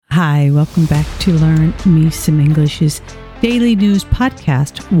Hi, welcome back to Learn Me Some English's Daily News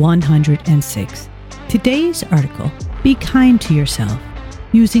Podcast 106. Today's article, Be Kind to Yourself,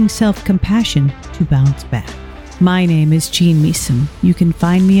 Using Self-Compassion to Bounce Back. My name is Jean Measom. You can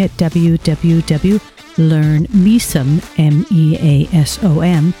find me at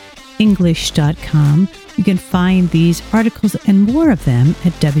www.learnmeasom, English.com. You can find these articles and more of them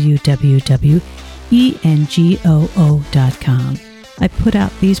at www.engoo.com. I put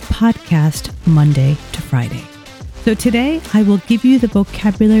out these podcasts Monday to Friday. So today I will give you the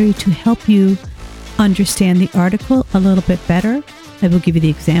vocabulary to help you understand the article a little bit better. I will give you the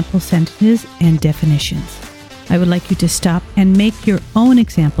example sentences and definitions. I would like you to stop and make your own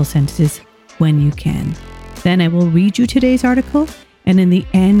example sentences when you can. Then I will read you today's article and in the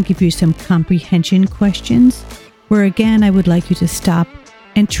end give you some comprehension questions where again I would like you to stop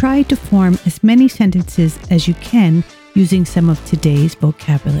and try to form as many sentences as you can using some of today's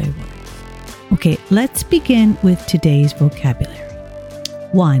vocabulary words. Okay, let's begin with today's vocabulary.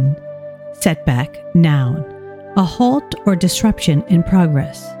 1. Setback, noun. A halt or disruption in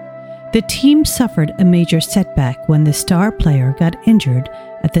progress. The team suffered a major setback when the star player got injured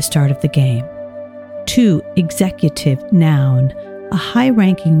at the start of the game. 2. Executive, noun. A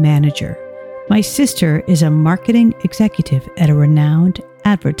high-ranking manager. My sister is a marketing executive at a renowned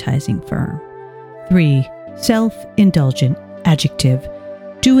advertising firm. 3. Self-indulgent, adjective.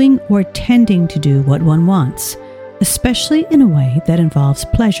 Doing or tending to do what one wants, especially in a way that involves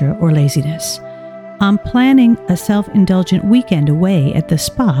pleasure or laziness. I'm planning a self-indulgent weekend away at the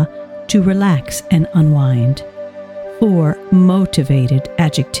spa to relax and unwind. 4. Motivated,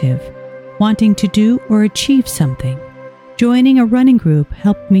 adjective. Wanting to do or achieve something. Joining a running group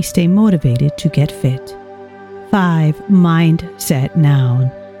helped me stay motivated to get fit. 5. Mindset,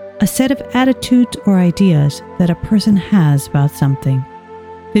 noun. A set of attitudes or ideas that a person has about something.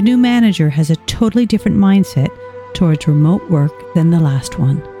 The new manager has a totally different mindset towards remote work than the last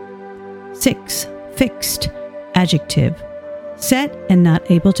one. 6. Fixed, adjective. Set and not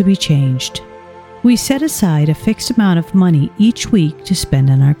able to be changed. We set aside a fixed amount of money each week to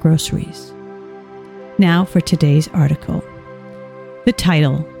spend on our groceries. Now for today's article. The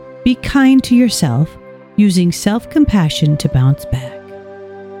title, Be Kind to Yourself, Using Self-Compassion to Bounce Back.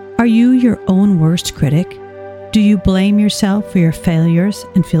 Are you your own worst critic? Do you blame yourself for your failures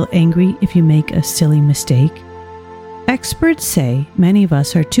and feel angry if you make a silly mistake? Experts say many of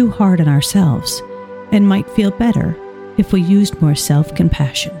us are too hard on ourselves and might feel better if we used more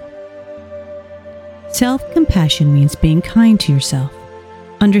self-compassion. Self-compassion means being kind to yourself,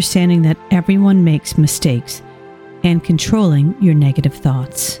 understanding that everyone makes mistakes, and controlling your negative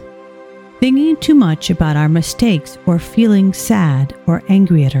thoughts. Thinking too much about our mistakes or feeling sad or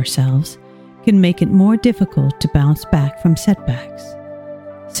angry at ourselves can make it more difficult to bounce back from setbacks.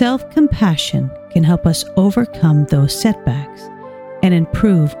 Self-compassion can help us overcome those setbacks and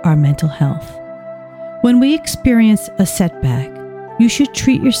improve our mental health. When we experience a setback, you should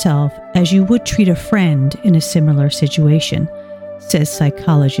treat yourself as you would treat a friend in a similar situation, says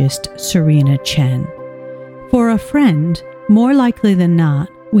psychologist Serena Chen. For a friend, more likely than not,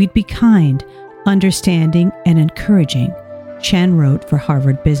 we'd be kind, understanding, and encouraging, Chen wrote for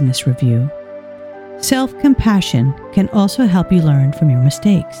Harvard Business Review. Self-compassion can also help you learn from your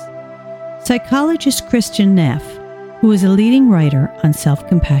mistakes. Psychologist Kristin Neff, who is a leading writer on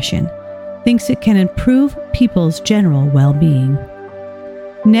self-compassion, thinks it can improve people's general well-being.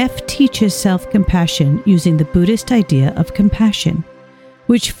 Neff teaches self-compassion using the Buddhist idea of compassion,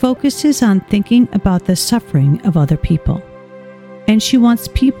 which focuses on thinking about the suffering of other people. And she wants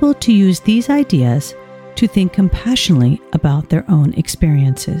people to use these ideas to think compassionately about their own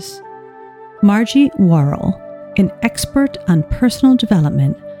experiences. Margie Worrell, an expert on personal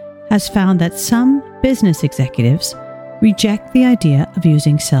development, has found that some business executives reject the idea of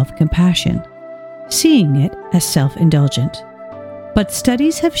using self-compassion, seeing it as self-indulgent. But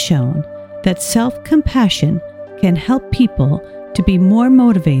studies have shown that self-compassion can help people to be more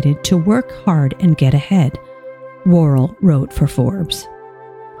motivated to work hard and get ahead, Worrell wrote for Forbes.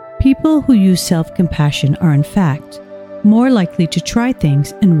 People who use self-compassion are in fact more likely to try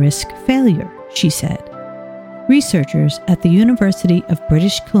things and risk failure, she said. Researchers at the University of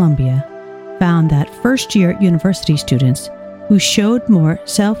British Columbia found that first-year university students who showed more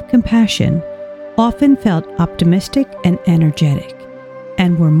self-compassion often felt optimistic and energetic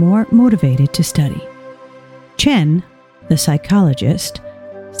and were more motivated to study. Chen, the psychologist,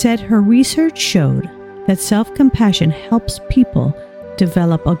 said her research showed that self-compassion helps people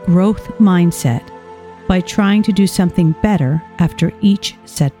develop a growth mindset by trying to do something better after each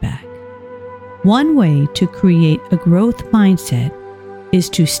setback. One way to create a growth mindset is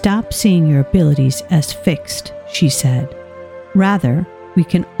to stop seeing your abilities as fixed, she said. Rather, we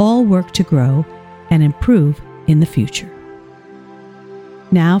can all work to grow and improve in the future.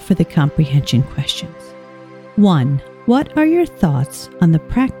 Now for the comprehension questions. 1. What are your thoughts on the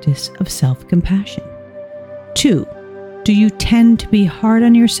practice of self-compassion? 2. Do you tend to be hard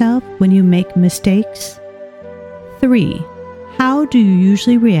on yourself when you make mistakes? 3. How do you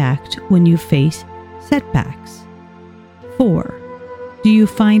usually react when you face setbacks? 4. Do you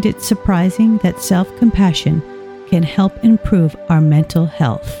find it surprising that self-compassion can help improve our mental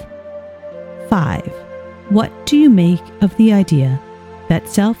health? 5. What do you make of the idea that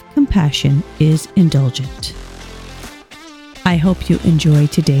self-compassion is indulgent? I hope you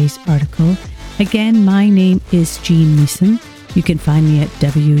enjoyed today's article. Again, my name is Jean Measom. You can find me at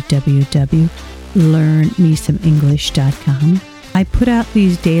www.learnmeasomenglish.com. I put out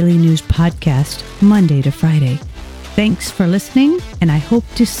these daily news podcasts Monday to Friday. Thanks for listening, and I hope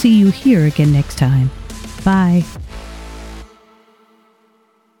to see you here again next time. Bye.